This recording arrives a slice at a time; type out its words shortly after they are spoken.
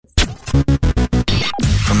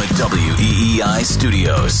WEEI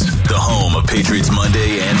Studios, the home of Patriots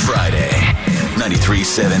Monday and Friday.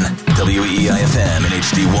 93.7 WEEI FM and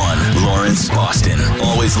HD1, Lawrence, Boston.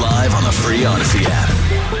 Always live on the free Odyssey app.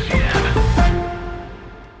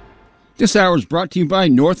 This hour is brought to you by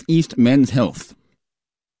Northeast Men's Health.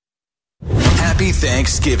 Happy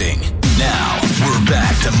Thanksgiving. Now, we're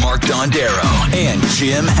back to Mark Dondero and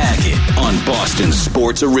Jim Hackett on Boston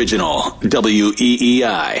Sports Original,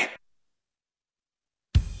 WEEI.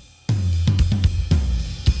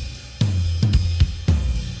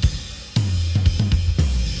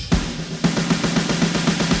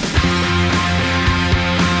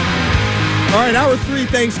 All right, hour 3,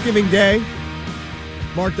 Thanksgiving Day.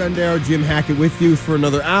 Mark Dondero, Jim Hackett with you for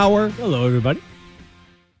another hour. Hello, everybody.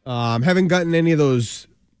 Haven't gotten any of those.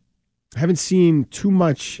 Haven't seen too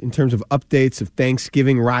much in terms of updates of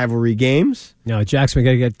Thanksgiving rivalry games. No, Jackson, we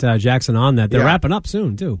got to get Jackson on that. They're wrapping up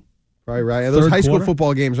soon, too. Right. Those high school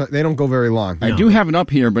football games, they don't go very long. I do have it up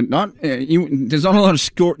here, but not. There's not a lot of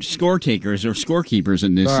score takers or scorekeepers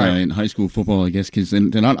in this in high school football, I guess, because they're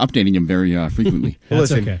not updating them very frequently.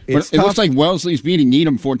 Listen, okay. But it looks like Wellesley's beating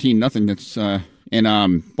Needham 14-0. That's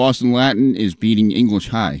and Boston Latin is beating English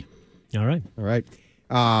High. All right.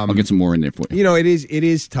 I'll get some more in there for you. You know, it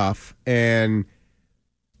is tough, and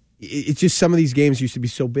it's just some of these games used to be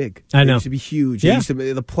so big. I know. They used to be huge. Yeah.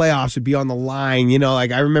 The playoffs would be on the line. You know,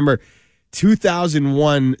 like I remember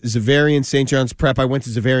 2001 Xaverian St. John's Prep. I went to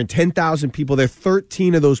Xaverian, 10,000 people there.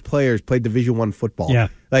 13 of those players played Division I football. Yeah.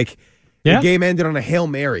 The game ended on a Hail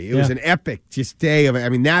Mary. It was an epic just day of it. I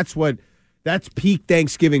mean, that's peak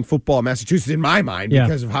Thanksgiving football in Massachusetts in my mind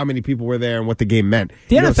because of how many people were there and what the game meant.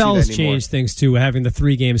 The NFL has changed things, too, having the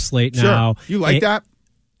 3-game slate now. You like that?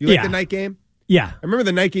 You like the night game? Yeah. I remember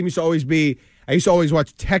the night game used to always be, I used to always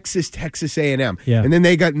watch Texas A&M. Yeah. And then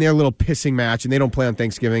they got in their little pissing match, and they don't play on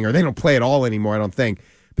Thanksgiving, or they don't play at all anymore, I don't think.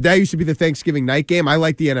 But that used to be the Thanksgiving night game. I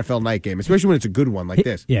like the NFL night game, especially when it's a good one like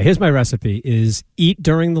this. Yeah, here's my recipe, is eat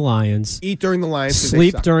during the Lions. Eat during the Lions.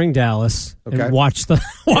 Sleep during Dallas. Okay. And watch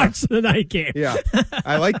the night game. Yeah,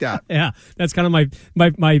 I like that. Yeah, that's kind of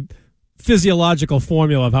my physiological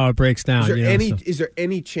formula of how it breaks down. Is there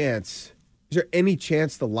any chance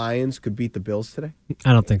the Lions could beat the Bills today?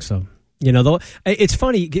 I don't think so. You know, it's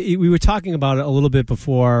funny. We were talking about it a little bit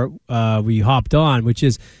before we hopped on, which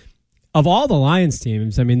is, of all the Lions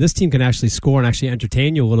teams, I mean, this team can actually score and actually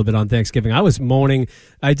entertain you a little bit on Thanksgiving. I was moaning.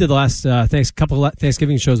 I did the last couple of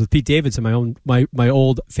Thanksgiving shows with Pete Davidson, my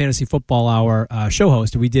old fantasy football hour show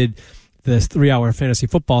host. And we did this 3-hour fantasy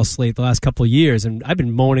football slate the last couple of years, and I've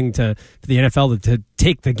been moaning to the NFL to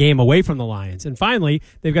take the game away from the Lions. And finally,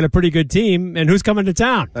 they've got a pretty good team. And who's coming to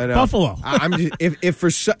town? I know. Buffalo. I'm just,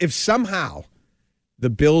 if somehow the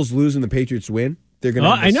Bills lose and the Patriots win, they're going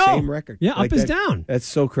to have the same record. Yeah, up is down. That's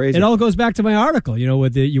so crazy. It all goes back to my article. You know,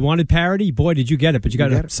 with you wanted parity. Boy, did you get it. But you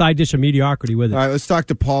got a side dish of mediocrity with it. All right, let's talk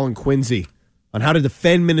to Paul and Quincy on how to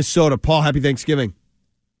defend Minnesota. Paul, happy Thanksgiving.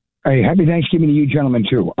 Hey, happy Thanksgiving to you gentlemen,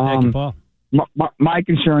 too. Thank you, Paul. My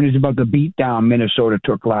concern is about the beatdown Minnesota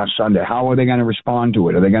took last Sunday. How are they going to respond to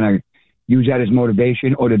it? Are they going to use that as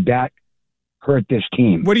motivation, or did that hurt this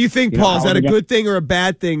team? What do you think, Paul? Is that a good thing or a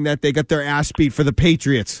bad thing that they got their ass beat for the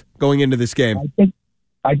Patriots going into this game?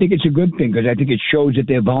 I think it's a good thing, because I think it shows that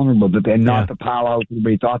they're vulnerable, that they're not the powerhouse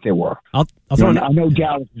everybody thought they were. I know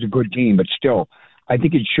Dallas is a good team, but still, I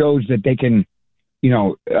think it shows that they can,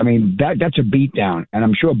 that's a beatdown. And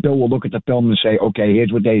I'm sure Bill will look at the film and say, okay,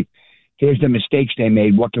 here's the mistakes they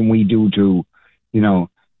made. What can we do to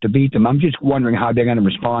beat them? I'm just wondering how they're going to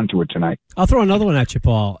respond to it tonight. I'll throw another one at you,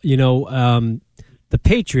 Paul. The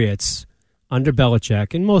Patriots under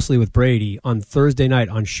Belichick, and mostly with Brady, on Thursday night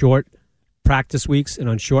on short practice weeks and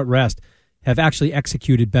on short rest, have actually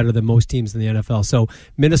executed better than most teams in the NFL. So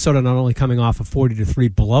Minnesota not only coming off a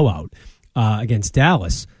 40-3 blowout against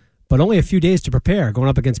Dallas, but only a few days to prepare going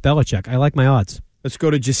up against Belichick. I like my odds. Let's go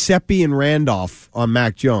to Giuseppe and Randolph on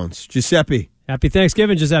Mac Jones. Giuseppe. Happy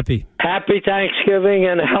Thanksgiving, Giuseppe. Happy Thanksgiving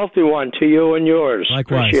and a healthy one to you and yours.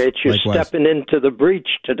 Likewise. Appreciate you stepping into the breach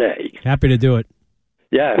today. Happy to do it.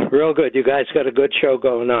 Yeah, real good. You guys got a good show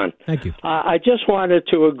going on. Thank you. I just wanted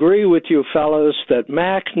to agree with you fellas that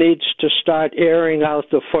Mac needs to start airing out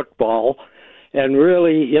the football and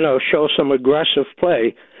really, show some aggressive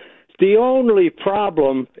play. The only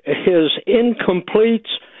problem, his incompletes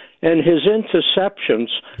and his interceptions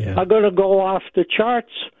are going to go off the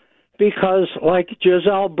charts because, like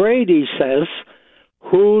Giselle Brady says,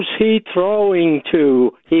 who's he throwing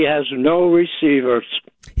to? He has no receivers.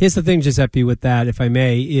 Here's the thing, Giuseppe, with that, if I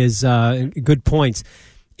may, is good points,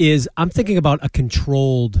 is I'm thinking about a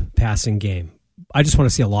controlled passing game. I just want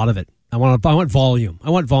to see a lot of it. I want volume. I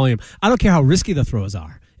don't care how risky the throws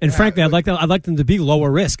are. And frankly, I'd like them to be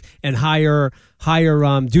lower risk and higher.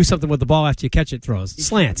 Do something with the ball after you catch it. Throws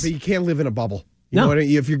slants. But you can't live in a bubble. No. You know what I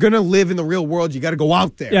mean? If you're going to live in the real world, you got to go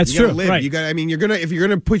out there. Yeah, it's you gotta true. Live. Right. You got. I mean, if you're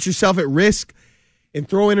gonna put yourself at risk and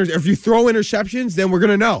if you throw interceptions, then we're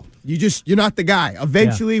gonna know you're not the guy.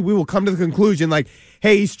 Eventually, we will come to the conclusion like,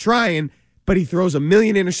 hey, he's trying, but he throws 1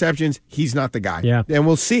 million interceptions. He's not the guy. Yeah. And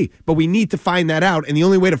we'll see. But we need to find that out, and the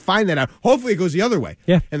only way to find that out, hopefully, it goes the other way.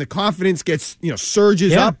 Yeah. And the confidence gets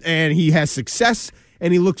surges up, and he has success,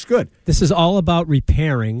 and he looks good. This is all about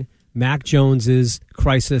repairing Mac Jones's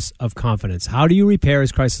crisis of confidence. How do you repair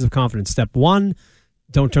his crisis of confidence? Step 1,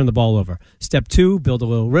 don't turn the ball over. Step 2, build a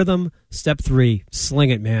little rhythm. Step 3, sling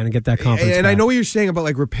it, man, and get that confidence And back. I know what you're saying about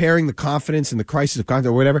like repairing the confidence and the crisis of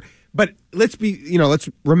confidence or whatever, but let's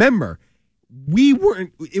remember,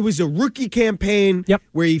 it was a rookie campaign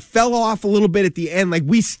where he fell off a little bit at the end. Like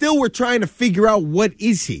we still were trying to figure out what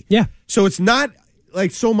is he. Yeah. So it's not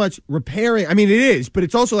like so much repairing. I mean, it is, but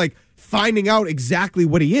it's also like finding out exactly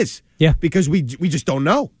what he is. Yeah. Because we just don't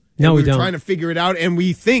know. No, we we're don't. trying to figure it out, and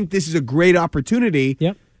we think this is a great opportunity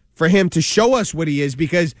for him to show us what he is,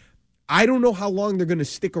 because I don't know how long they're going to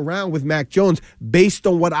stick around with Mac Jones based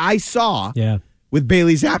on what I saw with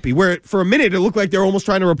Bailey Zappi, where for a minute it looked like they're almost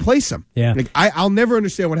trying to replace him. Yeah. Like, I'll never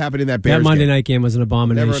understand what happened in that Bears That Monday game. night game was an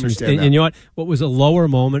abomination. Never understand that. And you know what was a lower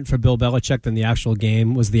moment for Bill Belichick than the actual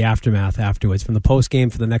game was the aftermath afterwards, from the post game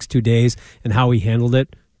for the next 2 days, and how he handled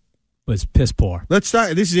it was piss poor. Let's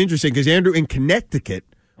start. This is interesting because Andrew in Connecticut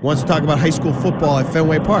wants to talk about high school football at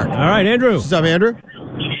Fenway Park. All right, Andrew. What's up, Andrew?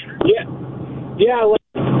 Yeah.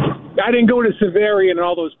 I didn't go to Severian and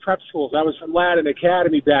all those prep schools. I was from Ladin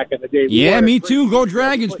Academy back in the day. Me too. Go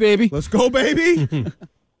Dragons, baby. Let's go, baby.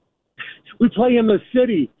 We play in the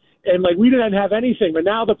city, and we didn't have anything, but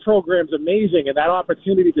now the program's amazing, and that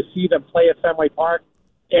opportunity to see them play at Fenway Park,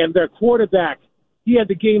 and their quarterback, he had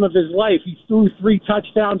the game of his life. He threw 3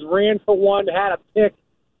 touchdowns, ran for 1, had a pick.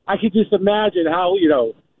 I could just imagine how,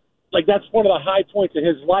 that's one of the high points of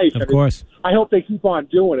his life. Of course. I hope they keep on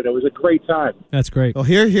doing it. It was a great time. That's great. Well,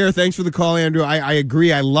 here. Thanks for the call, Andrew. I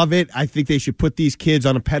agree. I love it. I think they should put these kids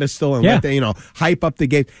on a pedestal and let them, hype up the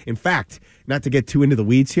game. In fact, not to get too into the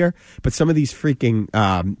weeds here, but some of these freaking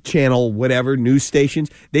channel whatever news stations,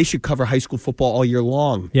 they should cover high school football all year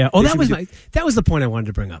long. Yeah. Oh, that was the point I wanted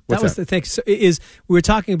to bring up. What's that was the thing. So we were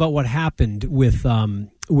talking about what happened with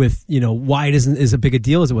why it isn't as a big a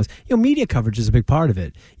deal as it was. Media coverage is a big part of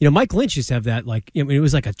it. Mike Lynch used to have that it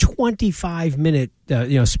was like a 25-minute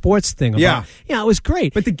sports thing. About, it was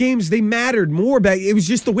great. But the games, they mattered more. It was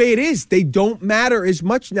just the way it is. They don't matter as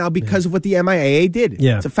much now because of what the MIAA did.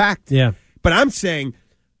 Yeah. It's a fact. Yeah. But I'm saying,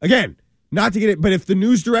 again, not to get it, but if the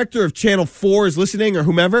news director of Channel 4 is listening or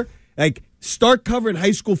whomever, start covering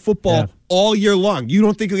high school football all year long. You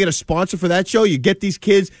don't think you'll get a sponsor for that show? You get these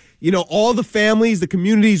kids, all the families, the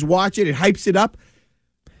communities watch it. It hypes it up.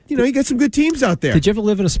 You get some good teams out there. Did you ever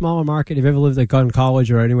live in a smaller market? Have you ever lived in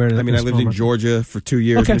college or anywhere? I lived in Georgia for 2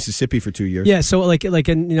 years, Mississippi for 2 years. Yeah, so I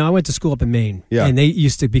went to school up in Maine. Yeah. And they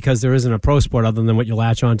used to, because there isn't a pro sport other than what you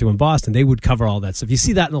latch onto in Boston, they would cover all that stuff. You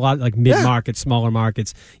see that in a lot of mid-markets, smaller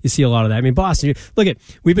markets. You see a lot of that. Boston,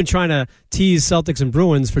 we've been trying to tease Celtics and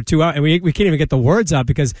Bruins for 2 hours, and we can't even get the words out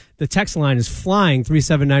because the text line is flying,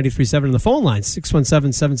 37937, and the phone line,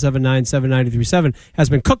 617-779-7937, has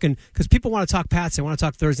been cooking because people want to talk Pats, they want to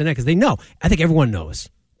talk Thursday night because they know. I think everyone knows.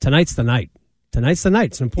 Tonight's the night. It's an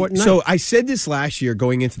important night. So I said this last year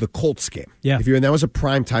going into the Colts game. Yeah. And that was a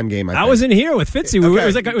primetime game. I was in here with Fitzy. We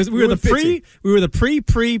were the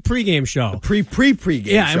pre-game show. Pre-game show.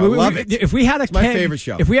 And I love it. If we had a it's keg, my favorite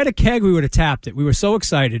show. If we had a keg, we would have tapped it. We were so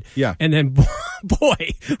excited. Yeah. And then,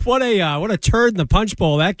 boy, what a turd in the punch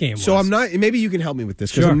bowl that game was. So I'm not. Maybe you can help me with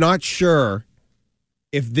this because Sure. I'm not sure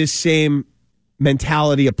if this same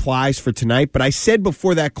mentality applies for tonight. But I said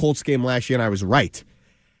before that Colts game last year, and I was right.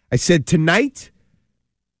 I said tonight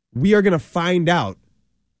we are going to find out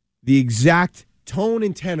the exact tone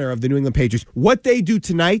and tenor of the New England Patriots. What they do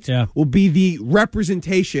tonight will be the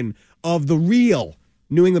representation of the real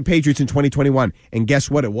New England Patriots in 2021. And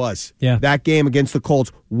guess what it was? Yeah. That game against the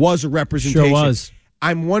Colts was a representation. Sure was.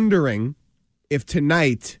 I'm wondering if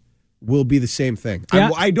tonight will be the same thing.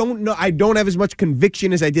 Yeah. I don't know. I don't have as much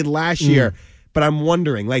conviction as I did last year, but I'm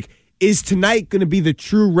wondering, is tonight going to be the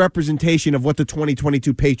true representation of what the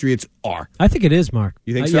 2022 Patriots are? I think it is, Mark.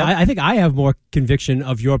 You think so? I think I have more conviction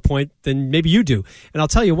of your point than maybe you do. And I'll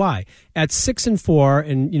tell you why. At 6-4,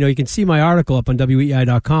 and you can see my article up on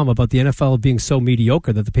WEI.com about the NFL being so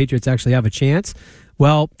mediocre that the Patriots actually have a chance.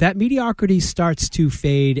 Well, that mediocrity starts to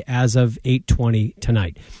fade as of 8:20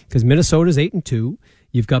 tonight because Minnesota's 8-2.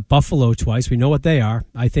 You've got Buffalo twice. We know what they are.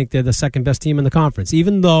 I think they're the second best team in the conference,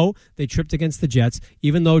 even though they tripped against the Jets,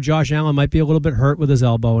 even though Josh Allen might be a little bit hurt with his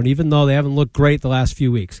elbow, and even though they haven't looked great the last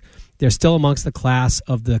few weeks. They're still amongst the class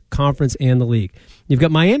of the conference and the league. You've got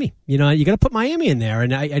Miami. You got to put Miami in there,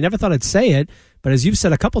 and I never thought I'd say it, but as you've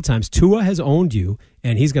said a couple times, Tua has owned you,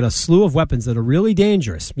 and he's got a slew of weapons that are really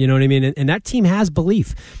dangerous. You know what I mean? And that team has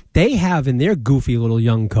belief. They have in their goofy little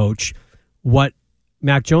young coach what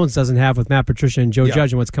Mac Jones doesn't have with Matt Patricia and Joe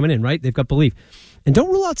Judge and what's coming in, right? They've got belief. And don't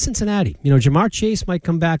rule out Cincinnati. Jamar Chase might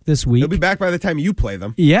come back this week. He'll be back by the time you play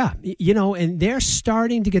them. Yeah. And they're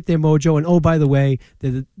starting to get their mojo. And, oh, by the way,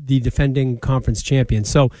 they're the defending conference champion.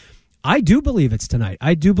 So I do believe it's tonight.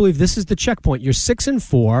 I do believe this is the checkpoint. You're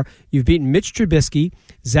 6-4. You've beaten Mitch Trubisky,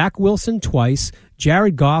 Zach Wilson twice,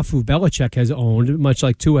 Jared Goff, who Belichick has owned, much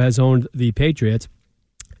like Tua has owned the Patriots,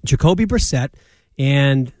 Jacoby Brissett,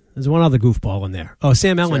 and there's one other goofball in there. Oh,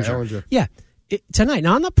 Sam Ehlinger. Yeah. Tonight.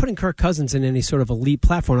 Now, I'm not putting Kirk Cousins in any sort of elite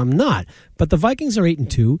platform. I'm not. But the Vikings are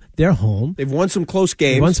 8-2. They're home. They've won some close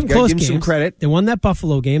games. They won some close games. Give them some credit. They won that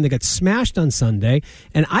Buffalo game. They got smashed on Sunday.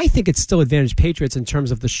 And I think it's still advantage Patriots in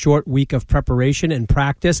terms of the short week of preparation and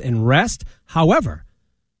practice and rest. However,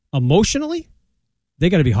 emotionally, they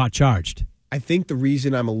got to be hot charged. I think the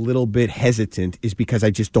reason I'm a little bit hesitant is because I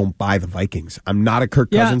just don't buy the Vikings. I'm not a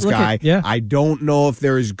Kirk Cousins guy. I don't know if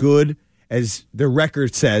they're as good as their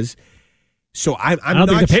record says. So I'm I don't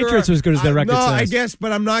think the Patriots are as good as their record says. No, I guess,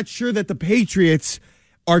 but I'm not sure that the Patriots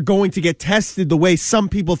are going to get tested the way some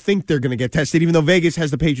people think they're going to get tested, even though Vegas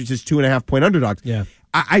has the Patriots as 2.5-point underdogs. Yeah.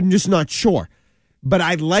 I'm just not sure. But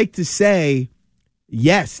I'd like to say,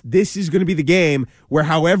 yes, this is going to be the game where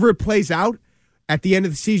however it plays out, at the end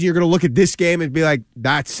of the season, you're going to look at this game and be like,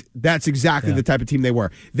 that's exactly the type of team they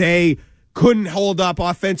were. They couldn't hold up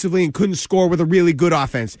offensively and couldn't score with a really good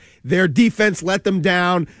offense. Their defense let them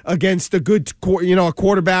down against a good, a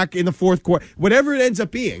quarterback in the fourth quarter. Whatever it ends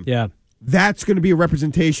up being, that's going to be a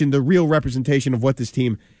representation, the real representation of what this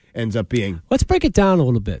team ends up being. Let's break it down a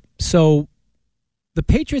little bit. So the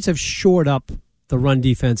Patriots have shored up the run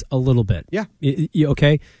defense a little bit. Yeah.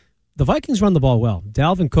 Okay? The Vikings run the ball well.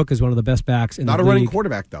 Dalvin Cook is one of the best backs in the league. Not a running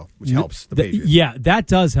quarterback, though, which helps the Patriots. Yeah, that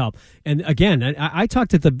does help. And again, I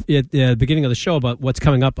talked at the beginning of the show about what's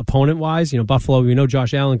coming up opponent-wise. Buffalo, we know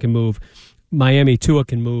Josh Allen can move. Miami, Tua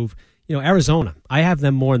can move. Arizona, I have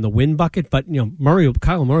them more in the win bucket, but Kyler Murray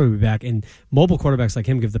will be back, and mobile quarterbacks like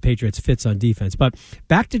him give the Patriots fits on defense. But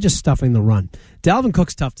back to just stuffing the run. Dalvin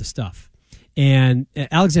Cook's tough to stuff. And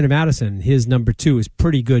Alexander Mattison, his number 2, is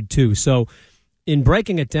pretty good too. So in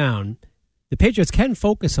breaking it down, the Patriots can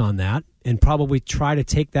focus on that and probably try to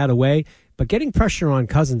take that away. But getting pressure on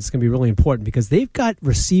Cousins is going to be really important because they've got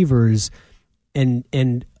receivers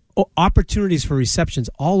and opportunities for receptions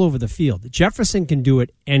all over the field. Jefferson can do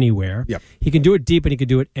it anywhere. Yep. He can do it deep and he can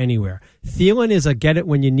do it anywhere. Thielen is a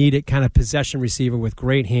get-it-when-you-need-it kind of possession receiver with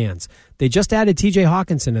great hands. They just added T.J.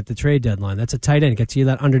 Hawkinson at the trade deadline. That's a tight end. Gets you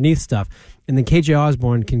that underneath stuff. And then K.J.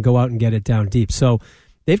 Osborne can go out and get it down deep. So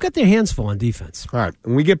they've got their hands full on defense. All right.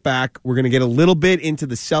 When we get back, we're going to get a little bit into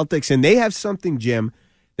the Celtics, and they have something, Jim,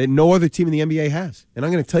 that no other team in the NBA has. And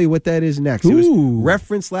I'm going to tell you what that is next. It was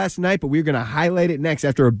referenced last night, but we're going to highlight it next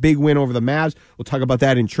after a big win over the Mavs. We'll talk about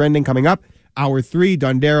that in Trending coming up. Hour 3,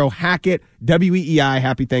 Dondero, Hackett, WEEI.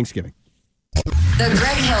 Happy Thanksgiving. The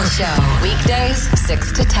Greg Hill Show, weekdays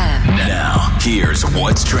 6 to 10. Now, here's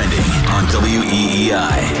what's trending on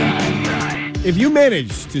WEEI. If you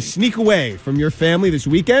manage to sneak away from your family this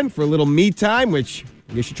weekend for a little me time, which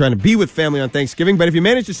I guess you're trying to be with family on Thanksgiving, but if you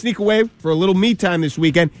manage to sneak away for a little me time this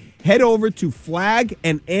weekend, head over to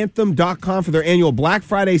flagandanthem.com for their annual Black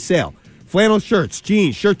Friday sale. Flannel shirts,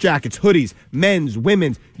 jeans, shirt jackets, hoodies, men's,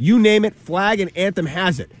 women's, you name it, Flag and Anthem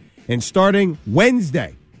has it. And starting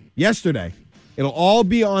yesterday, it'll all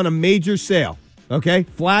be on a major sale, okay?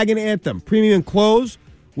 Flag and Anthem, premium clothes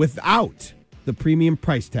without the premium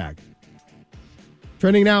price tag.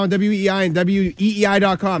 Trending now on WEEI and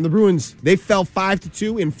WEEI.com. The Bruins, they fell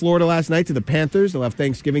 5-2 in Florida last night to the Panthers. They'll have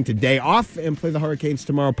Thanksgiving today off and play the Hurricanes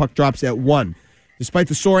tomorrow. Puck drops at 1. Despite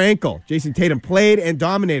the sore ankle, Jason Tatum played and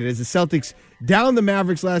dominated as the Celtics downed the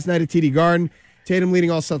Mavericks last night at TD Garden. Tatum leading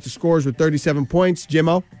all Celtics scorers with 37 points.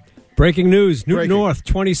 Jimmo? Breaking news. Newton North,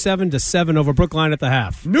 27-7 over Brookline at the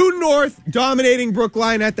half. Newton North dominating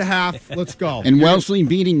Brookline at the half. Let's go. And Wellesley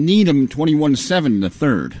beating Needham 21-7 in the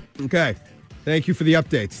third. Okay. Thank you for the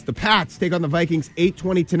updates. The Pats take on the Vikings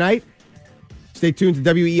 8:20 tonight. Stay tuned to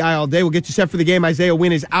WEEI all day. We'll get you set for the game. Isaiah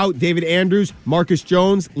Wynn is out. David Andrews, Marcus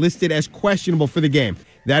Jones listed as questionable for the game.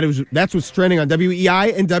 That's what's trending on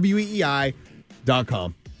WEEI and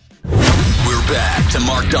WEEI.com. We're back to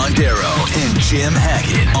Mark Dondero and Jim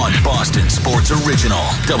Hackett on Boston Sports Original,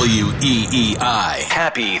 WEEI.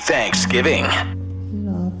 Happy Thanksgiving.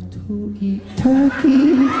 Love to eat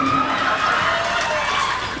turkey.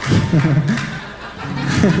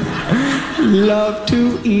 Love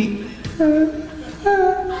to eat turkey.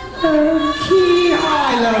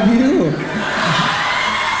 I love you.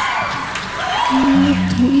 Love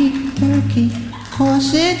to eat turkey,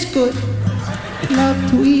 'cause it's good. Love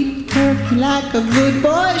to eat turkey like a good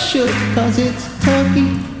boy should, 'cause it's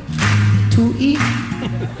turkey to eat.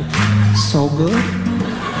 So good.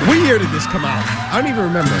 What year did this come out? I don't even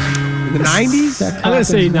remember. In the 90s? I'm going to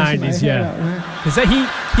say 90s, yeah. Because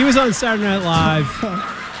he was on Saturday Night Live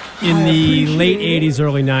in the late 80s,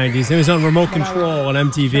 early 90s. He was on Remote Control on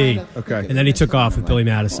MTV. Okay. And then he took off with Billy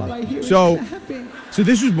Madison. So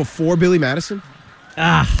this was before Billy Madison?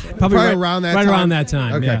 Probably right around that right time? around that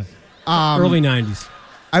time, Okay. yeah. Early 90s.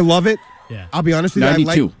 I love it. Yeah. I'll be honest with you. 92.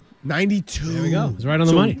 I like 92. There we go. It was right on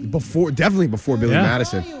the money. Definitely before Billy Yeah.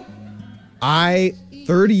 Madison.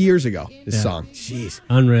 30 years ago, this song. Jeez.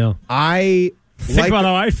 Unreal. I Think like about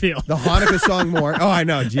how I feel. the Hanukkah song more. Oh, I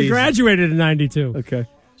know. I Jeez. graduated in 92. Okay.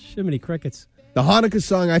 Shiminy crickets. The Hanukkah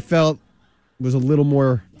song I felt was a little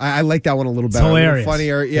more. I like that one a little better. hilarious. A little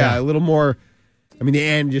funnier. Yeah, a little more. I mean, the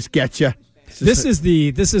end just gets you. This is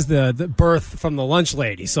the birth from the Lunch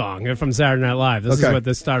Lady song from Saturday Night Live. This is what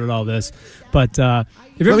this started all this. But if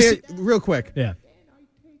you ever real quick. yeah.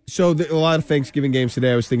 So a lot of Thanksgiving games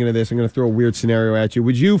today. I was thinking of this. I'm going to throw a weird scenario at you.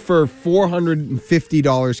 Would you, for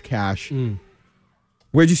 $450 cash,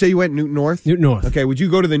 where'd you say you went? Newton North? Newton North. Okay, would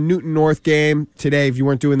you go to the Newton North game today if you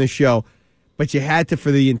weren't doing this show, but you had to,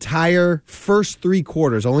 for the entire first 3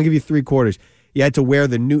 quarters, I'll only give you 3 quarters, you had to wear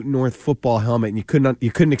the Newton North football helmet, and you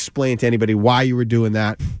couldn't explain to anybody why you were doing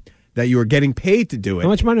that you were getting paid to do it. How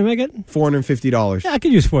much money am I getting? $450. Yeah, I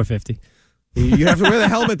could use $450. You have to wear the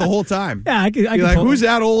helmet the whole time. Yeah, I could. You're like, who's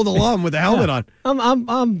that old alum with the helmet on?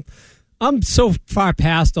 I'm so far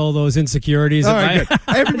past all those insecurities. All right, good.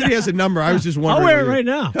 Everybody has a number. I was just wondering. I'll wear it right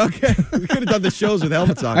now. Okay, we could have done the shows with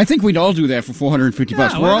helmets on. I think we'd all do that for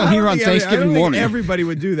 $450. We're all here on Thanksgiving morning. Everybody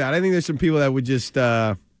would do that. I think there's some people that would just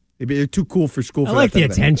they're too cool for school. I like the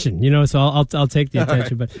attention, so I'll take the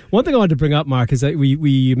attention. Right. But one thing I wanted to bring up, Mark, is that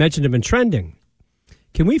we mentioned him in trending.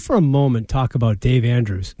 Can we for a moment talk about Dave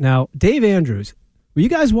Andrews? Now, Dave Andrews, were you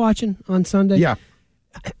guys watching on Sunday? Yeah.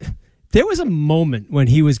 There was a moment when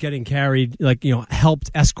he was getting carried,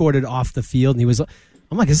 helped, escorted off the field, and he was.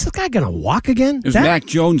 I'm like, is this guy going to walk again? It was Mac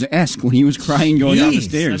Jones-esque when he was crying going down the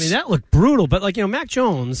stairs. I mean, that looked brutal. But Mac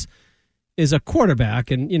Jones is a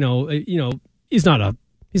quarterback, and he's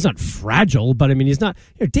not fragile, but I mean, he's not.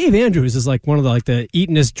 Dave Andrews is like one of the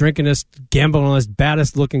eatingest, drinkingest, gamblingest,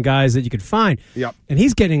 baddest looking guys that you could find. Yep. And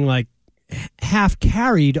he's getting half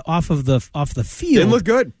carried off the field. Didn't look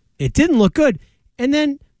good. It didn't look good. And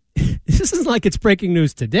then this isn't like it's breaking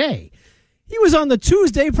news today. He was on the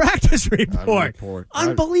Tuesday practice report.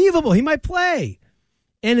 Unbelievable. He might play.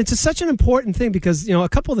 And it's such an important thing because, a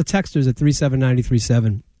couple of the texters at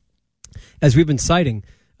 37937, as we've been citing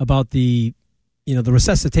about the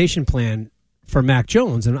resuscitation plan for Mac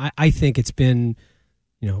Jones. And I think it's been,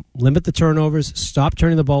 limit the turnovers, stop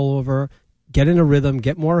turning the ball over, get in a rhythm,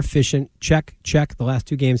 get more efficient, check the last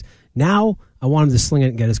 2 games. Now I want him to sling it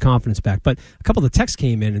and get his confidence back. But a couple of the texts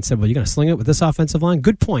came in and said, well, you're going to sling it with this offensive line?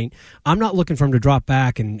 Good point. I'm not looking for him to drop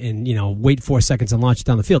back and wait 4 seconds and launch it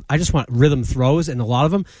down the field. I just want rhythm throws and a lot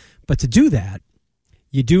of them. But to do that,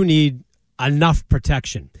 you do need enough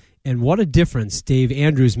protection. And what a difference Dave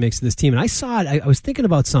Andrews makes to this team. And I saw it. I was thinking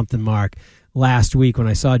about something, Mark, last week when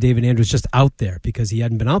I saw David Andrews just out there because he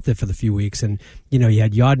hadn't been out there for the few weeks. And, you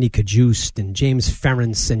had Yodny Kajust and James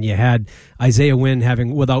Ferentz, and you had Isaiah Wynn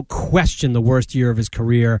having, without question, the worst year of his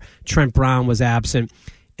career. Trent Brown was absent.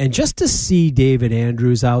 And just to see David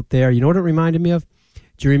Andrews out there, you know what it reminded me of?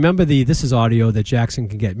 Do you remember this is audio that Jackson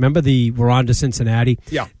can get. Remember we're on to Cincinnati?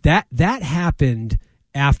 Yeah. That happened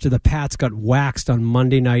after the Pats got waxed on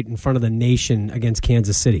Monday night in front of the nation against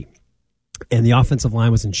Kansas City. And the offensive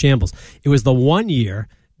line was in shambles. It was the one year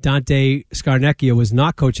Dante Scarnecchia was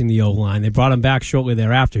not coaching the O-line. They brought him back shortly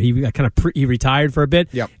thereafter. He he retired for a bit.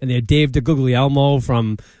 Yep. And they had Dave DeGuglielmo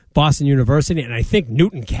from Boston University, and I think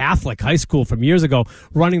Newton Catholic High School from years ago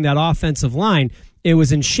running that offensive line. It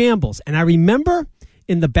was in shambles. And I remember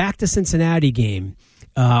in the Back to Cincinnati game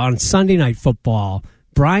on Sunday Night Football,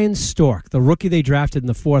 Brian Stork, the rookie they drafted in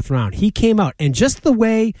the 4th round, he came out, and just the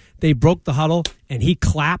way they broke the huddle and he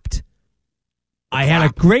clapped, I had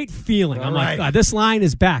a great feeling. I'm like, God, this line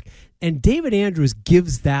is back. And David Andrews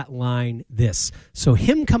gives that line this. So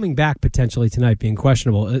him coming back potentially tonight being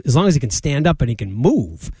questionable, as long as he can stand up and he can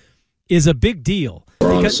move, is a big deal.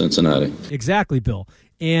 We're on to Cincinnati. Exactly, Bill.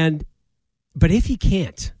 But if he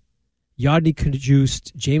can't, Yodny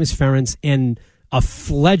Cajuste, James Ferentz, and a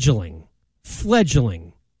fledgling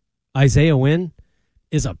Isaiah Wynn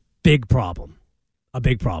is a big problem. A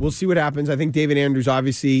big problem. We'll see what happens. I think David Andrews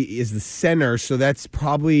obviously is the center, so that's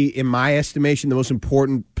probably, in my estimation, the most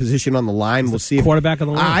important position on the line. We'll see. Quarterback of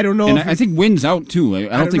the line. I don't know. And I think Wynn's out, too. I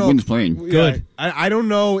don't think Wynn's playing. Good. I don't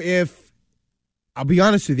know if, I'll be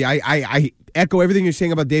honest with you, I echo everything you're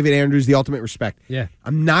saying about David Andrews, the ultimate respect. Yeah.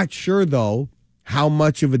 I'm not sure, though, how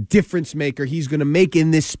much of a difference maker he's going to make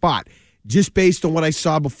in this spot, just based on what I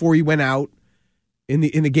saw before he went out in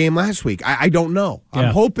the game last week. I don't know. Yeah.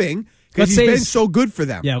 I'm hoping, because he's been so good for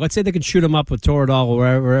them. Yeah, let's say they can shoot him up with Toradol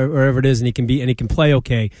or wherever it is, and he can play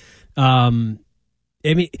okay. I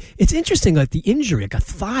mean, it's interesting, like the injury, like a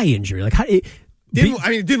thigh injury, like how. It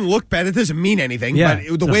didn't look bad. It doesn't mean anything. Yeah,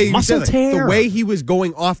 but the way muscle tear. The way he was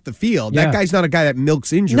going off the field, that guy's not a guy that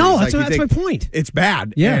milks injuries. No, that's my point. It's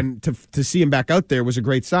bad. Yeah. And to see him back out there was a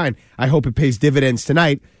great sign. I hope it pays dividends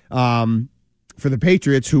tonight for the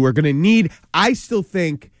Patriots, who are going to need. I still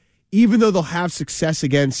think, even though they'll have success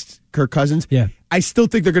against Kirk Cousins, I still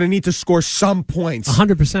think they're going to need to score some points.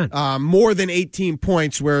 100%. More than 18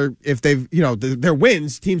 points, where if they've, their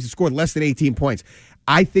wins, teams have scored less than 18 points.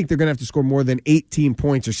 I think they're going to have to score more than 18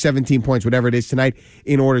 points or 17 points, whatever it is tonight,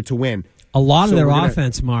 in order to win. A lot of their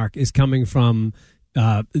offense, Mark, is coming from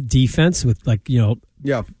defense with,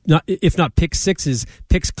 not if not pick sixes,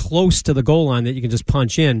 picks close to the goal line that you can just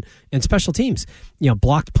punch in, and special teams,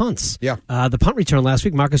 blocked punts. Yeah. The punt return last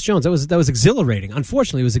week, Marcus Jones, that was exhilarating.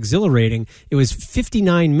 Unfortunately, it was exhilarating. It was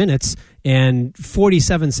 59 minutes and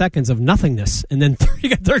 47 seconds of nothingness, and then you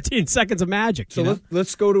got 13 seconds of magic. So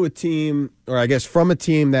let's go to a team, or I guess from a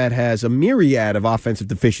team that has a myriad of offensive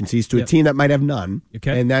deficiencies to a team that might have none,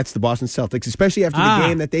 and that's the Boston Celtics, especially after the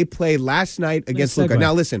game that they played last night against Luka.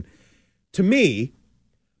 Now, listen, to me,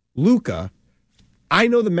 Luka, I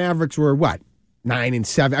know the Mavericks were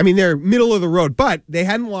 9-7. I mean, they're middle of the road, but they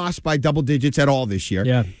hadn't lost by double digits at all this year.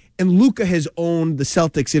 Yeah. And Luka has owned the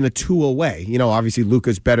Celtics in a two-way way. Obviously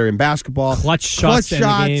Luka's better in basketball. Clutch shots in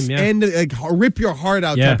the game, and rip your heart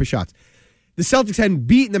out type of shots. The Celtics hadn't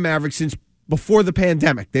beaten the Mavericks since before the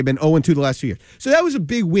pandemic. They've been 0-2 the last 2 years. So that was a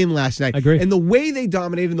big win last night. I agree. And the way they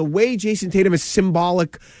dominated, and the way Jason Tatum is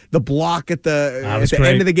symbolic, the block at the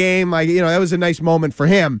end of the game, that was a nice moment for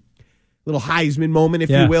him. Little Heisman moment,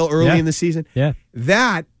 if you will, early in the season. Yeah.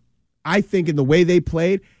 That, I think, in the way they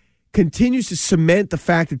played, continues to cement the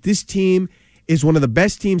fact that this team is one of the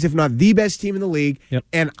best teams, if not the best team in the league. Yep.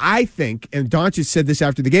 And I think, and Doncic said this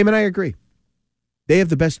after the game, and I agree, they have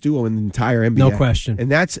the best duo in the entire NBA. No question. And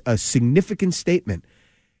that's a significant statement.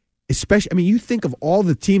 Especially, you think of all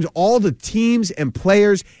the teams and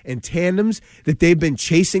players and tandems that they've been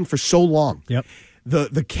chasing for so long. Yep.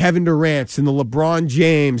 The Kevin Durant's and the LeBron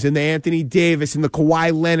James and the Anthony Davis and the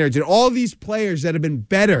Kawhi Leonards and all these players that have been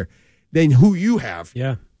better than who you have.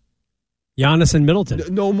 Yeah. Giannis and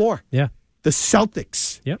Middleton. No more. Yeah. The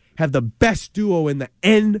Celtics have the best duo in the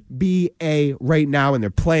NBA right now, and they're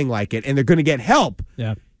playing like it, and they're going to get help.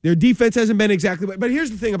 Yeah. Their defense hasn't been exactly... But here's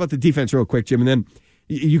the thing about the defense real quick, Jim, and then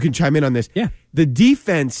you can chime in on this. Yeah. The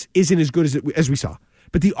defense isn't as good as we saw,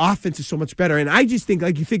 but the offense is so much better. And I just think,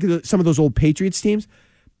 you think of some of those old Patriots teams,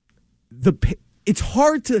 it's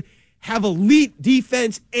hard to have elite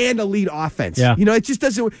defense and elite offense. Yeah. It just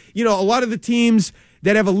doesn't... a lot of the teams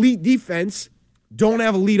that have elite defense don't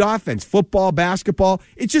have elite offense. Football, basketball,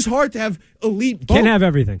 it's just hard to have elite both. Can't have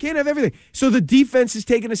everything. So the defense is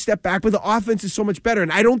taking a step back, but the offense is so much better.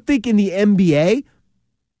 And I don't think in the NBA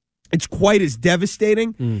it's quite as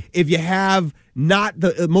devastating if you have not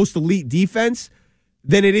the most elite defense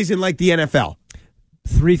than it is in the NFL.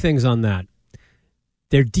 3 things on that.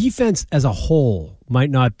 Their defense as a whole might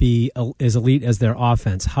not be as elite as their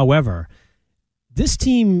offense. However, this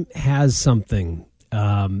team has something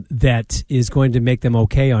that is going to make them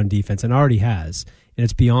okay on defense, and already has. And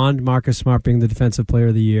it's beyond Marcus Smart being the Defensive Player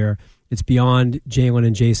of the Year. It's beyond Jalen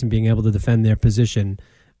and Jason being able to defend their position.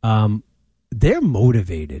 They're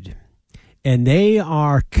motivated, and they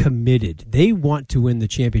are committed. They want to win the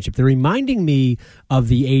championship. They're reminding me of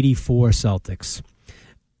the '84 Celtics,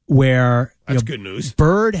 where that's good news.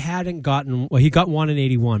 Bird hadn't gotten, he got one in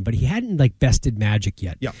 '81, but he hadn't bested Magic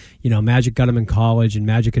yet. Yeah. Magic got him in college, and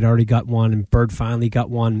Magic had already got one, and Bird finally got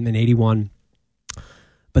one in '81.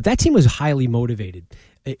 But that team was highly motivated.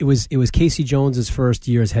 It was Casey Jones's first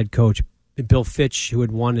year as head coach. Bill Fitch, who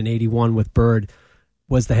had won in '81 with Bird,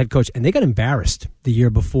 was the head coach, and they got embarrassed the year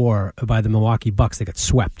before by the Milwaukee Bucks. They got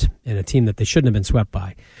swept in a team that they shouldn't have been swept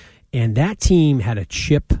by. And that team had a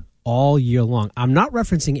chip all year long. I'm not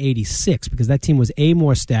referencing 86 because that team was A,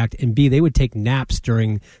 more stacked, and B, they would take naps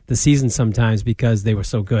during the season sometimes because they were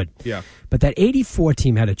so good. Yeah. But that 84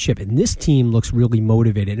 team had a chip, and this team looks really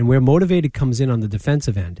motivated. And where motivated comes in on the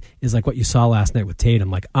defensive end is like what you saw last night with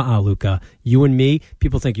Tatum. Like, Luka, you and me,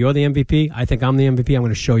 people think you're the MVP. I think I'm the MVP. I'm going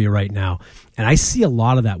to show you right now. And I see a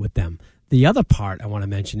lot of that with them. The other part I want to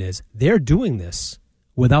mention is they're doing this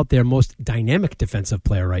without their most dynamic defensive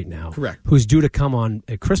player right now. Correct. Who's due to come on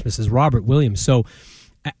at Christmas is Robert Williams. So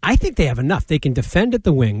I think they have enough. They can defend at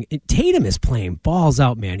the wing. Tatum is playing balls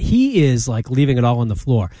out, man. He is like leaving it all on the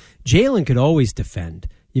floor. Jalen could always defend.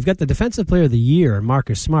 You've got the defensive player of the year,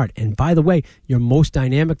 Marcus Smart. And by the way, your most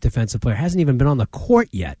dynamic defensive player hasn't even been on the court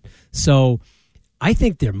yet. So I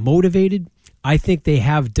think they're motivated. I think they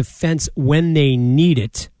have defense when they need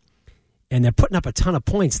it. And they're putting up a ton of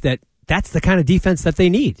points that's the kind of defense that they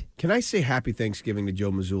need. Can I say happy Thanksgiving to Joe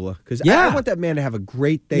Mazzulla? Because Yeah. I want that man to have a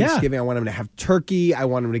great Thanksgiving. I want him to have turkey. I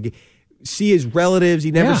want him to see his relatives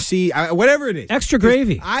he never see. Whatever it is. Extra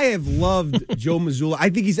gravy. I have loved Joe Mazzulla. I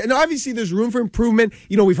think and obviously there's room for improvement.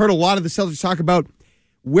 You know, we've heard a lot of the Celtics talk about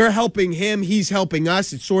we're helping him, he's helping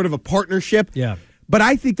us. It's sort of a partnership. Yeah. But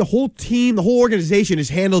I think the whole team, the whole organization has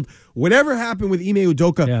handled whatever happened with Ime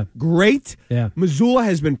Udoka great. Yeah. Mazzulla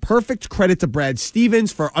has been perfect. Credit to Brad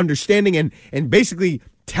Stevens for understanding and basically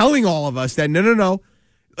telling all of us that no.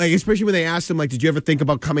 Like, especially when they asked him, like, did you ever think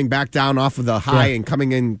about coming back down off of the high and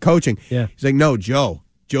coming in coaching? Yeah. He's like, no,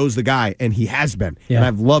 Joe's the guy, and he has been. Yeah. And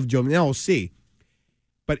I've loved Joe. Now we'll see.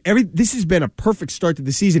 But this has been a perfect start to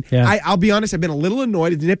the season. Yeah. I'll be honest, I've been a little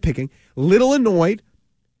annoyed, it's nitpicking,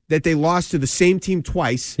 that they lost to the same team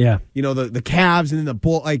twice. Yeah. You know, the Cavs and then the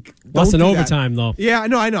Bull. Like, Lost don't in do that. overtime, though. Yeah,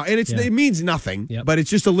 no, I know. And it means nothing, Yep. but it's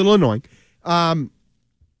just a little annoying.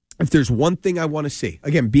 If there's one thing I want to see,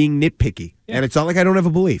 again, being nitpicky, and it's not like I don't have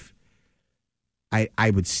a belief, I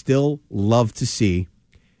would still love to see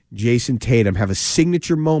Jason Tatum have a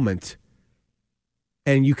signature moment.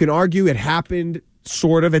 And you can argue it happened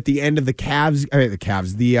sort of at the end of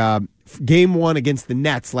the game one against the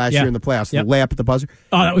Nets last year in the playoffs, the layup at the buzzer.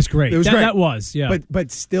 Oh, that was great. It was great. That was, yeah.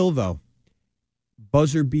 But still, though,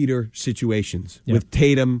 buzzer beater situations with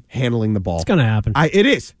Tatum handling the ball. It's going to happen. It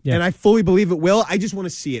is. Yeah. And I fully believe it will. I just want to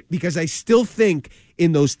see it because I still think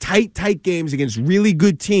in those tight games against really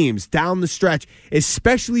good teams down the stretch,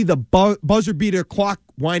 especially the buzzer beater clock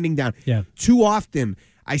winding down, too often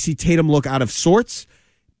I see Tatum look out of sorts,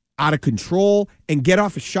 out of control, and get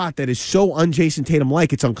off a shot that is so un-Jason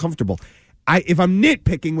Tatum-like, it's uncomfortable. If I'm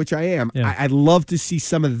nitpicking, which I am, I'd love to see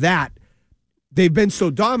some of that. They've been so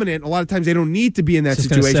dominant, a lot of times they don't need to be in that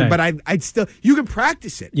situation, but I'd still, you can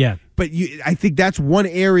practice it. Yeah. But I think that's one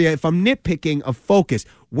area, if I'm nitpicking, of focus.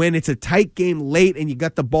 When it's a tight game late and you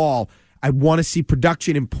got the ball, I want to see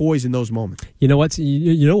production and poise in those moments. You know what's?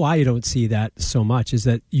 You know why you don't see that so much is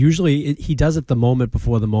that usually he does it the moment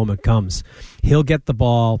before the moment comes. He'll get the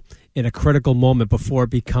ball in a critical moment before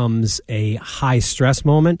it becomes a high stress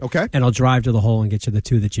moment. Okay. And I'll drive to the hole and get you the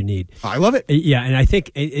two that you need. I love it. Yeah, and I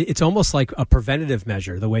think it's almost like a preventative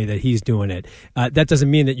measure, the way that he's doing it. That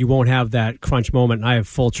doesn't mean that you won't have that crunch moment, and I have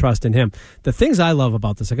full trust in him. The things I love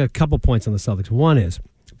about this, I got a couple points on the Celtics. One is,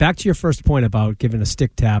 back to your first point about giving a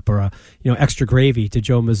stick tap or a extra gravy to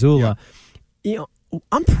Joe Mazzulla. Yeah.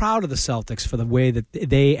 I'm proud of the Celtics for the way that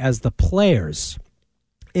they, as the players,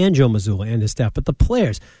 and Joe Mazzulla and his staff, but the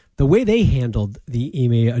players, the way they handled the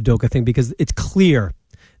Ime Udoka thing, because it's clear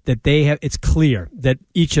that it's clear that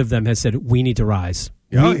each of them has said, we need to rise.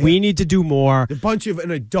 We need to do more. A bunch of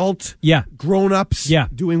an adult, grown-ups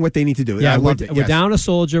doing what they need to do. Yeah, I loved it. We're down a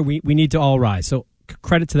soldier. We need to all rise. So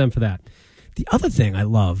credit to them for that. The other thing I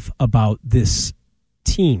love about this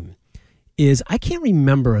team is I can't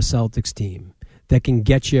remember a Celtics team that can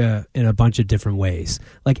get you in a bunch of different ways.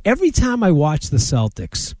 Like every time I watch the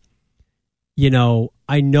Celtics,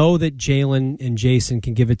 I know that Jalen and Jason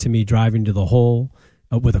can give it to me driving to the hole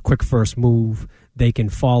with a quick first move. They can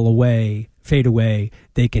fall away, fade away.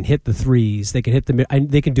 They can hit the threes. They can hit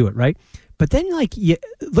they can do it, right? But then,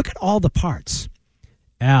 look at all the parts.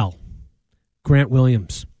 Al, Grant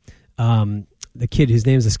Williams, the kid whose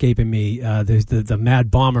name's escaping me, the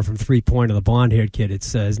mad bomber from 3-Pointer, the blonde-haired kid.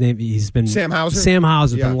 It's his name. He's been Sam Hauser. Sam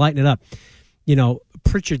Hauser been lighting it up.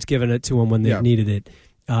 Pritchard's given it to him when they needed it.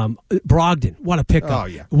 Brogdon, what a pickup. Oh,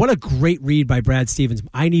 yeah. What a great read by Brad Stevens.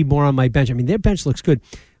 I need more on my bench. I mean, their bench looks good.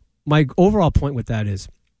 My overall point with that is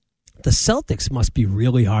the Celtics must be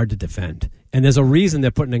really hard to defend. And there's a reason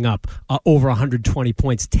they're putting up over 120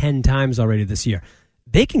 points 10 times already this year.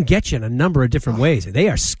 They can get you in a number of different ways. They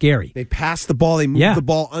are scary. They pass the ball. They move the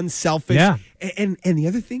ball unselfish. Yeah. And the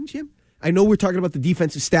other thing, Jim, I know we're talking about the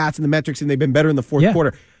defensive stats and the metrics, and they've been better in the fourth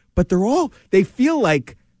quarter. but they feel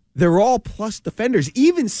like they're all plus defenders.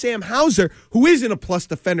 Even Sam Hauser, who isn't a plus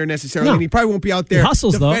defender necessarily, and he probably won't be out there he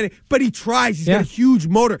hustles, defending, though. but he tries. He's got a huge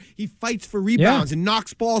motor. He fights for rebounds and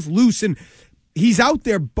knocks balls loose, and he's out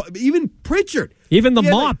there. But even Pritchard. Even the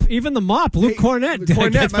mop, Luke Cornett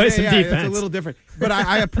gets play some defense. It's a little different. But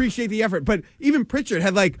I appreciate the effort. But even Pritchard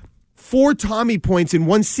had like 4 Tommy points in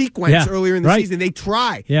one sequence earlier in the season. They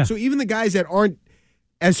try. Yeah. So even the guys that aren't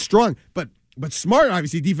as strong, but Smart,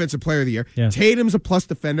 obviously, Defensive Player of the Year. Yeah. Tatum's a plus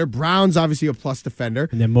defender. Brown's obviously a plus defender.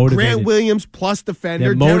 And they're motivated. Grant Williams, plus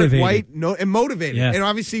defender. Derek White, and motivated. Yeah. And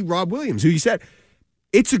obviously Rob Williams, who you said.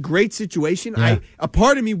 It's a great situation. Yeah. A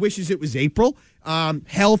part of me wishes it was April.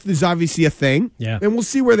 Health is obviously a thing. Yeah. And we'll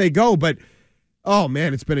see where they go. But, oh,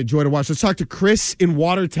 man, it's been a joy to watch. Let's talk to Chris in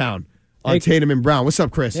Watertown on Tatum and Brown. What's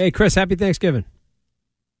up, Chris? Hey, Chris, happy Thanksgiving.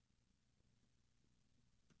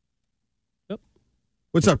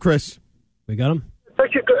 What's up, Chris? We got him?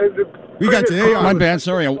 We got you. There you are. My bad.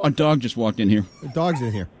 Sorry, a dog just walked in here. The dog's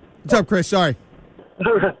in here. What's up, Chris? Sorry.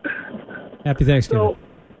 Happy Thanksgiving.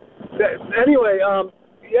 So, anyway,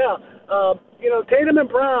 Tatum and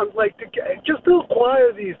Brown, just to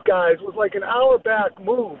acquire these guys was like an hour back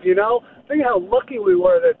move, Think how lucky we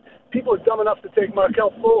were that people are dumb enough to take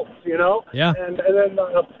Markelle Fultz, Yeah. And then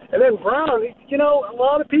Brown, a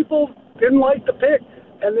lot of people didn't like the pick.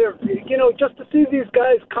 And they're, just to see these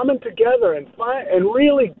guys coming together and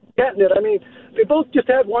really getting it. I mean, they both just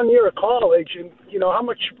had 1 year of college, and how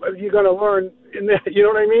much are you going to learn in that? You know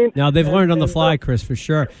what I mean? Now they've learned on the fly, Chris, for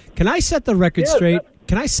sure. Can I set the record straight?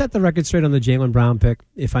 Can I set the record straight on the Jaylen Brown pick,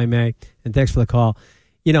 if I may? And thanks for the call.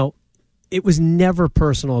 It was never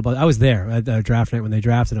personal about. I was there at the draft night when they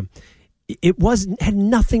drafted him. It had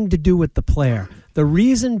nothing to do with the player. The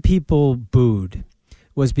reason people booed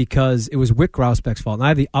was because it was Wyc Grousbeck's fault. And I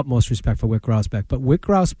have the utmost respect for Wyc Grousbeck. But Wyc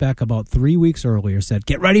Grousbeck, about 3 weeks earlier, said,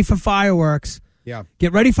 get ready for fireworks. Yeah.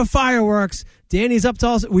 Get ready for fireworks. Danny's up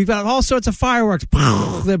to we've got all sorts of fireworks.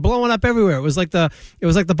 They're blowing up everywhere. It was like the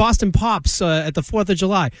Boston Pops at the 4th of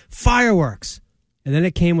July. Fireworks. And then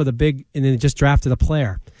it came with and then it just drafted a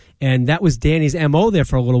player. And that was Danny's MO there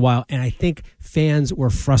for a little while. And I think fans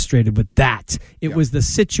were frustrated with that. It was the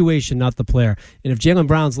situation, not the player. And if Jaylen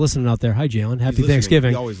Brown's listening out there, hi, Jaylen. Happy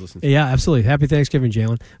Thanksgiving. He always listens. Yeah, absolutely. Happy Thanksgiving,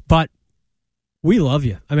 Jaylen. But we love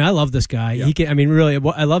you. I mean, I love this guy. Yeah. Really,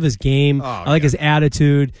 I love his game. I like his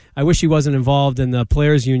attitude. I wish he wasn't involved in the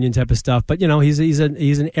players' union type of stuff. But, he's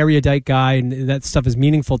an erudite guy, and that stuff is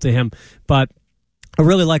meaningful to him. But a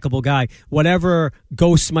really likable guy. Whatever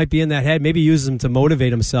ghosts might be in that head, maybe uses him to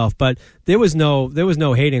motivate himself. But there was no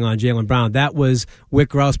hating on Jaylen Brown. That was Wyc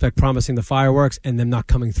Grousbeck promising the fireworks and them not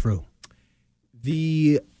coming through.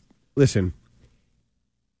 Listen,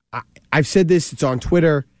 I've said this. It's on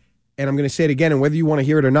Twitter, and I'm going to say it again. And whether you want to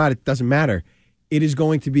hear it or not, it doesn't matter. It is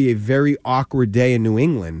going to be a very awkward day in New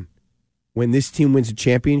England when this team wins a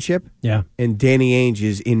championship, and Danny Ainge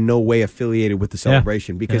is in no way affiliated with the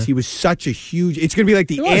celebration because he was such a huge. It's going to be like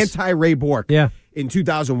the anti-Ray Bork in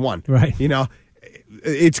 2001. Right.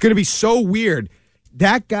 It's going to be so weird.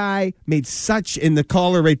 That guy made such, and the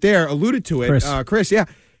caller right there alluded to it, Chris.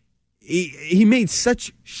 He made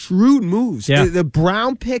such shrewd moves. Yeah. The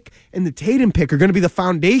Brown pick and the Tatum pick are going to be the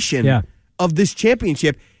foundation of this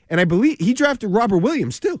championship. And I believe he drafted Robert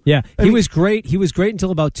Williams too. Yeah, he was great. He was great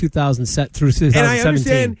until about 2017. And I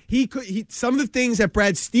understand he some of the things that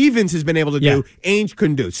Brad Stevens has been able to do, Ainge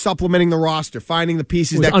couldn't do. Supplementing the roster, finding the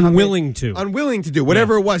pieces that unwilling to do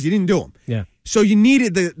whatever it was. He didn't do them. Yeah. So you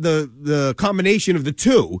needed the combination of the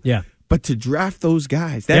two. Yeah. But to draft those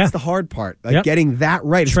guys, that's the hard part. Getting that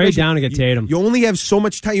right. Trade down and get Tatum. You only have so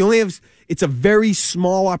much time. It's a very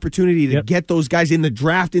small opportunity to get those guys in the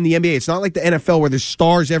draft in the NBA. It's not like the NFL where there's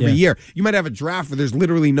stars every year. You might have a draft where there's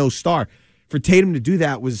literally no star. For Tatum to do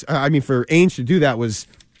that was, for Ainge to do that was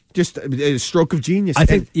just a stroke of genius. I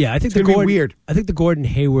think weird. I think the Gordon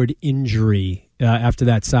Hayward injury after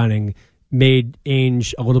that signing made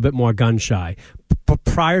Ainge a little bit more gun shy. But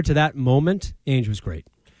prior to that moment, Ainge was great.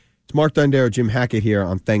 It's Mark Dondero, Jim Hackett here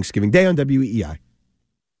on Thanksgiving Day on WEEI.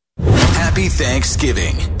 Happy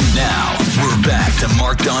Thanksgiving. Now, we're back to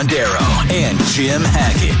Mark Dondero and Jim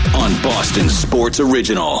Hackett on Boston Sports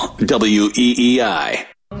Original, WEEI.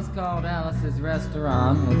 It's called Alice's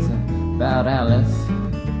Restaurant. It's about Alice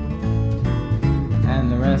and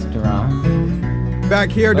the restaurant.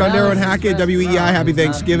 Back here, Dondero and Hackett, WEEI. Happy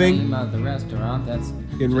Thanksgiving. The restaurant, that's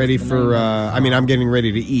getting ready for, I'm getting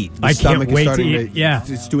ready to eat. I can't wait to eat.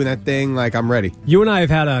 It's doing that thing like I'm ready. You and I have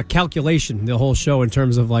had a calculation the whole show in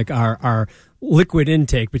terms of like our liquid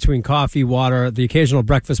intake between coffee, water, the occasional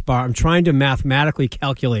breakfast bar. I'm trying to mathematically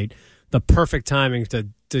calculate the perfect timing to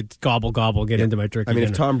gobble, get into my turkey I mean,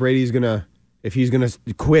 dinner. if Tom Brady's if he's gonna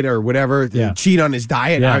quit or whatever, cheat on his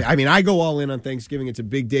diet. Yeah. I mean, I go all in on Thanksgiving. It's a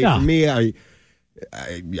big day for me. I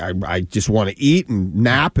just want to eat and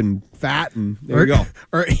nap and fat, and there you go.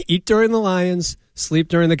 Or eat during the Lions, sleep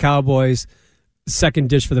during the Cowboys. Second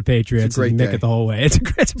dish for the Patriots, and make it the whole way. It's a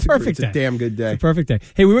perfect day. It's a damn good day. It's a perfect day.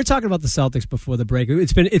 Hey, we were talking about the Celtics before the break.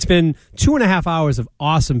 It's been 2.5 hours of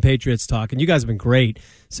awesome Patriots talk, and you guys have been great.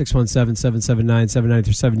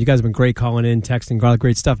 617-779-7937. You guys have been great calling in, texting,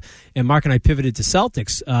 great stuff. And Mark and I pivoted to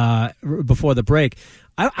Celtics before the break.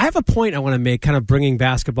 I have a point I want to make, kind of bringing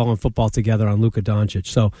basketball and football together on Luka Doncic.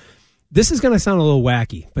 So this is going to sound a little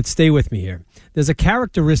wacky, but stay with me here. There's a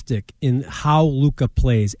characteristic in how Luka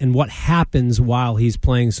plays and what happens while he's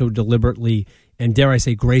playing so deliberately and, dare I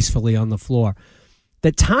say, gracefully on the floor,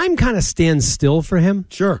 that time kind of stands still for him.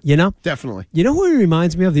 Sure. You know? Definitely. You know who he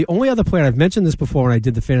reminds me of? The only other player, I've mentioned this before when I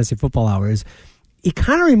did the Fantasy Football Hour, is he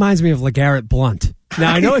kind of reminds me of LeGarrette Blount.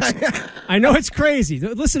 Now, I know it's crazy.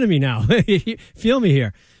 Listen to me now. Feel me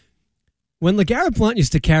here. When LeGarrette Blount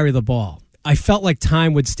used to carry the ball, I felt like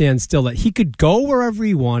time would stand still, that he could go wherever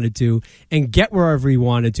he wanted to and get wherever he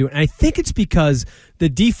wanted to. And I think it's because the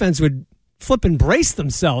defense would flip and brace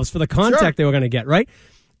themselves for the contact they were going to get, right?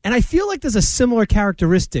 And I feel like there's a similar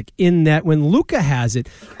characteristic in that when Luka has it,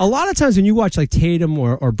 a lot of times when you watch like Tatum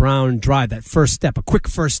or Brown drive, that first step, a quick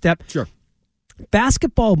first step,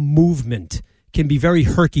 basketball movement can be very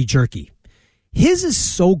herky-jerky. His is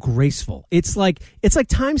so graceful. It's like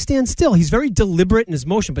time stands still. He's very deliberate in his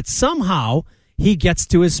motion, but somehow he gets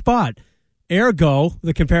to his spot. Ergo,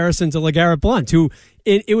 the comparison to LeGarrette Blount, who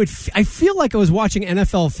I feel like I was watching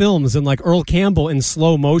NFL films and like Earl Campbell in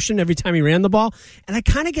slow motion every time he ran the ball, and I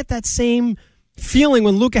kind of get that same feeling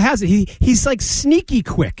when Luka has it. He's like sneaky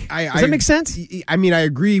quick. Does that make sense? I mean, I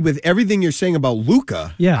agree with everything you're saying about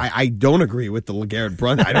Luka. Yeah. I don't agree with the LeGarrette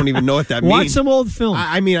Blount. I don't even know what that means. Watch some old film.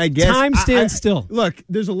 I mean, I guess. Time stands still. Look,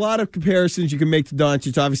 there's a lot of comparisons you can make to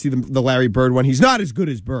Doncic. Obviously, the Larry Bird one. He's not as good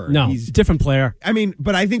as Bird. No, he's a different player. I mean,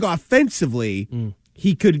 but I think offensively,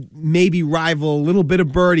 he could maybe rival a little bit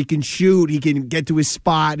of Bird. He can shoot. He can get to his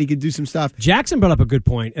spot. He can do some stuff. Jackson brought up a good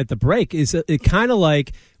point at the break. Is it kind of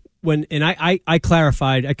like I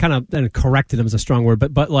clarified, I kind of corrected him is a strong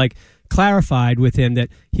word, but like clarified with him that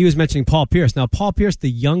he was mentioning Paul Pierce. Now, Paul Pierce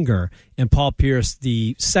the younger and Paul Pierce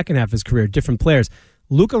the second half of his career, different players.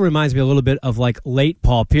 Luka reminds me a little bit of like late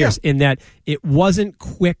Paul Pierce in that it wasn't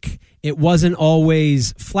quick, it wasn't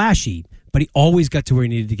always flashy, but he always got to where he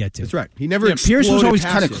needed to get to. That's right. He never. Pierce was always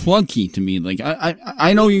kind of clunky to me. Like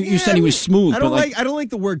I know you said he was smooth. I don't like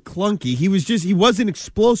the word clunky. He wasn't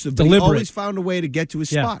explosive. But Deliberate. he always found a way to get to his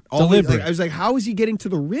spot. Deliberate. I was like, how is he getting to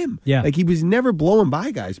the rim? Yeah. Like he was never blowing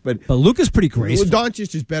by guys. But Luka's pretty graceful.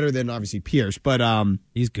 Doncic is better than obviously Pierce, but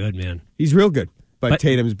he's good, man. He's real good. But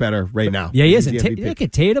Tatum's better right now. Yeah, he is. Look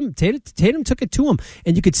at Tatum. Tatum took it to him,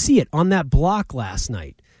 and you could see it on that block last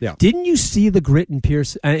night. Yeah. Didn't you see the grit in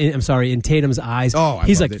Pierce? I'm sorry, in Tatum's eyes. Oh,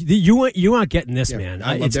 he's like, you aren't getting this, man.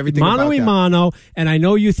 I loved it's everything mano about a that. mano, and I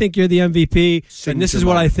know you think you're the MVP, and this is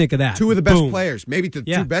what I think of that. Two of the best Boom. players, maybe the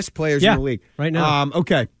two best players in the league right now.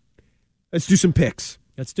 Okay, let's do some picks.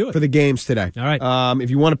 Let's do it for the games today. All right. If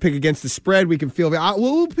you want to pick against the spread, we can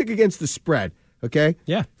we'll pick against the spread. Okay.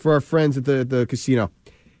 Yeah. For our friends at the casino,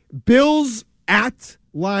 Bills at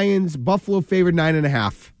Lions. Buffalo favored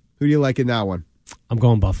 9.5. Who do you like in that one? I'm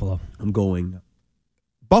going Buffalo. I'm going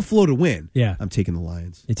Buffalo to win. Yeah. I'm taking the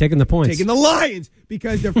Lions. You're taking the points. Taking the Lions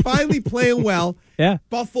because they're finally playing well. Yeah.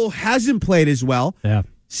 Buffalo hasn't played as well. Yeah.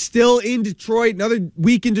 Still in Detroit. Another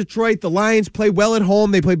week in Detroit. The Lions play well at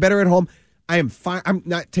home. They play better at home. I am fine. I'm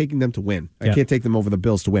not taking them to win. I can't take them over the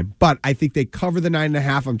Bills to win. But I think they cover the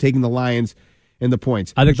 9.5. I'm taking the Lions and the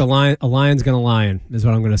points. I think a lion's going to lion is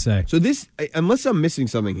what I'm going to say. So this, unless I'm missing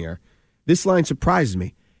something here, this line surprises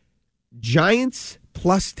me. Giants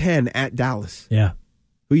plus 10 at Dallas. Yeah.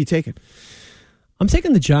 Who are you taking? I'm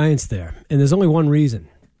taking the Giants there, and there's only one reason.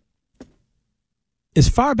 As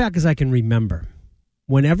far back as I can remember,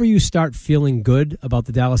 whenever you start feeling good about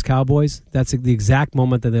the Dallas Cowboys, that's the exact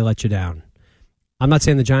moment that they let you down. I'm not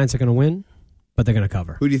saying the Giants are going to win, but they're going to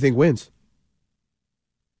cover. Who do you think wins?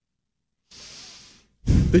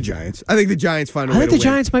 The Giants. I think the Giants find a way to win. I think the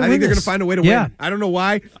Giants might win. I think they're this. going to find a way to Yeah. win. I don't know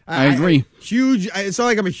why. I agree. It's not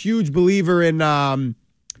like I'm a huge believer in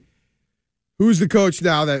who's the coach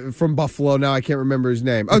now that from Buffalo. Now I can't remember his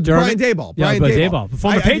name. Oh, Brian Daboll. Yeah, Brian Daboll.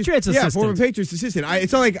 Former Patriots assistant. Yeah, former Patriots assistant.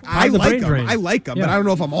 It's not like I the like brain him. drain. I like him, Yeah. but I don't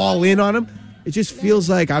know if I'm all in on him. It just feels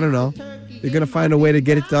like, I don't know. They're going to find a way to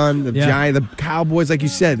get it done. The the Cowboys, like you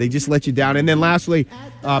said, they just let you down. And then lastly,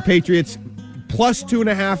 Patriots plus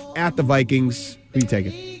 2.5 at the Vikings. Who are you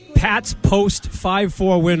taking? Pats post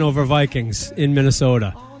 5-4 win over Vikings in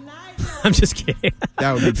Minnesota. I'm just kidding.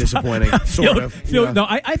 That would be disappointing. Sort of. No,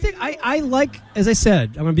 I think I like, as I said,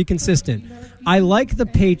 I'm going to be consistent. I like the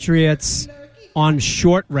Patriots on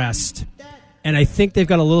short rest, and I think they've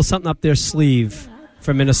got a little something up their sleeve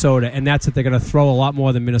for Minnesota, and that's that they're going to throw a lot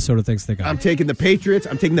more than Minnesota thinks they got. I'm taking the Patriots.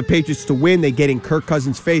 I'm taking the Patriots to win. They get in Kirk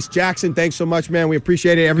Cousins' face. Jackson, thanks so much, man. We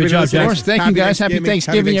appreciate it. Everybody, Good job, else, Thank you, guys. Happy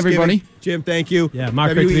Thanksgiving, everybody. Jim, thank you. Yeah,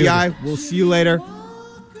 Mark, WEI, we'll see you later.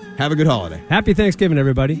 Have a good holiday. Happy Thanksgiving,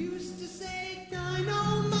 everybody.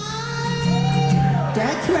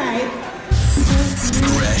 That's right.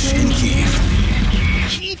 Gresh and Keith.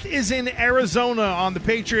 Keith is in Arizona on the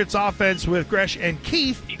Patriots offense with Gresh and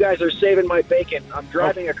Keith. You guys are saving my bacon. I'm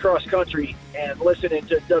driving across country and listening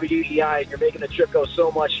to WEI, and you're making the trip go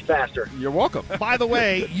so much faster. You're welcome. By the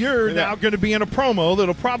way, you're now going to be in a promo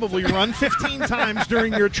that'll probably run 15 times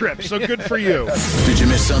during your trip, so good for you. Did you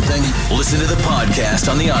miss something? Listen to the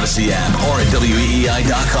podcast on the Odyssey app or at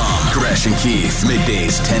WEEI.com. Gresh and Keith,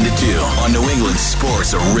 middays 10 to 2 on New England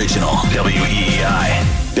Sports Original. WEEI.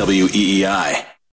 WEEI.